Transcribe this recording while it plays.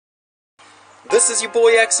This is your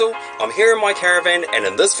boy Axel. I'm here in my caravan, and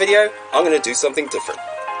in this video I'm going to do something different.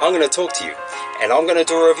 I'm going to talk to you, and I'm going to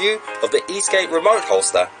do a review of the Eskate remote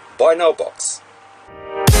holster by Nullbox.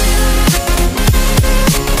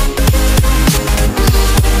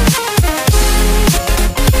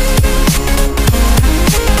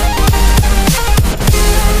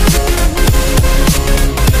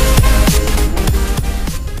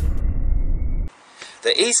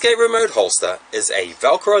 The Eskate remote holster is a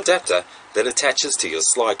Velcro adapter that attaches to your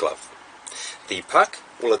slide glove. The puck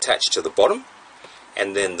will attach to the bottom,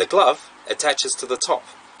 and then the glove attaches to the top.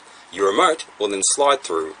 Your remote will then slide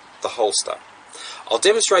through the holster. I'll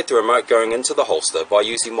demonstrate the remote going into the holster by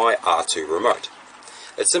using my R2 remote.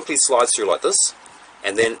 It simply slides through like this,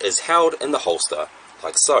 and then is held in the holster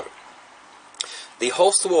like so. The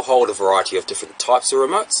holster will hold a variety of different types of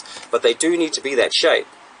remotes, but they do need to be that shape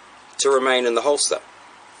to remain in the holster.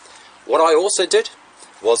 What I also did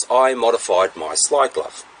was I modified my slide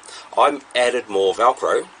glove. I added more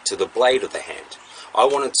Velcro to the blade of the hand. I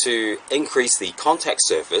wanted to increase the contact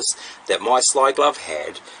surface that my slide glove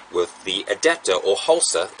had with the adapter or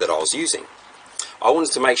holster that I was using. I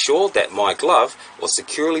wanted to make sure that my glove was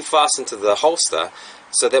securely fastened to the holster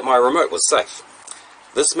so that my remote was safe.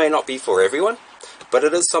 This may not be for everyone, but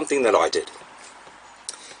it is something that I did.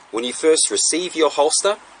 When you first receive your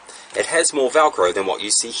holster, it has more Velcro than what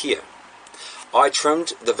you see here. I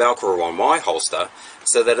trimmed the Velcro on my holster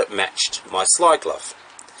so that it matched my slide glove,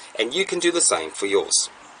 and you can do the same for yours.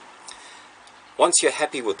 Once you're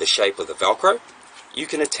happy with the shape of the Velcro, you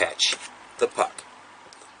can attach the puck.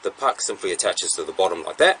 The puck simply attaches to the bottom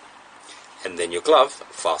like that, and then your glove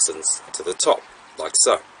fastens to the top like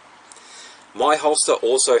so. My holster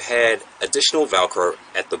also had additional Velcro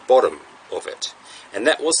at the bottom of it, and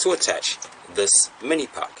that was to attach this mini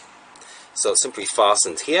puck. So it simply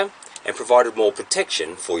fastened here and provided more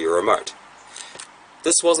protection for your remote.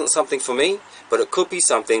 This wasn't something for me, but it could be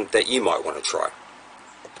something that you might want to try.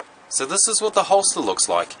 So this is what the holster looks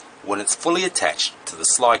like when it's fully attached to the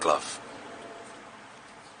slide glove.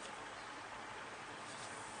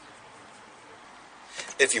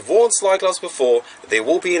 If you've worn slide gloves before, there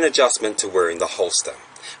will be an adjustment to wearing the holster,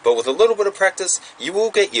 but with a little bit of practice you will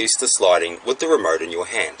get used to sliding with the remote in your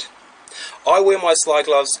hand. I wear my slide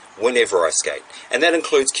gloves whenever I skate, and that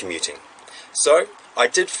includes commuting. So I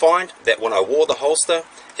did find that when I wore the holster,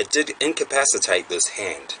 it did incapacitate this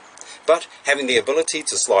hand. But having the ability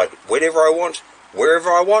to slide whenever I want, wherever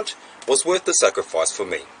I want, was worth the sacrifice for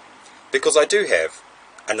me, because I do have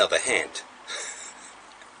another hand.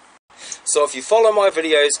 So if you follow my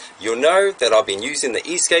videos, you'll know that I've been using the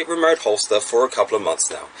Eskate remote holster for a couple of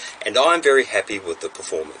months now, and I'm very happy with the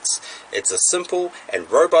performance. It's a simple and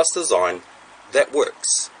robust design that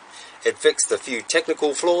works. It fixed a few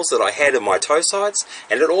technical flaws that I had in my toe sides,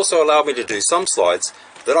 and it also allowed me to do some slides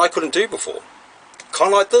that I couldn't do before.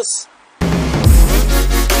 Kind of like this.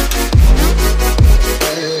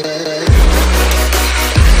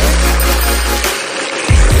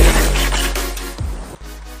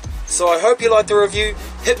 So I hope you liked the review.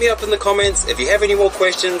 Hit me up in the comments if you have any more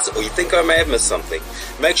questions or you think I may have missed something.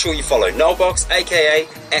 Make sure you follow Nullbox, aka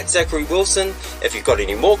 @ZacharyWilson, if you've got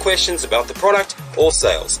any more questions about the product or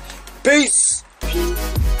sales. Peace!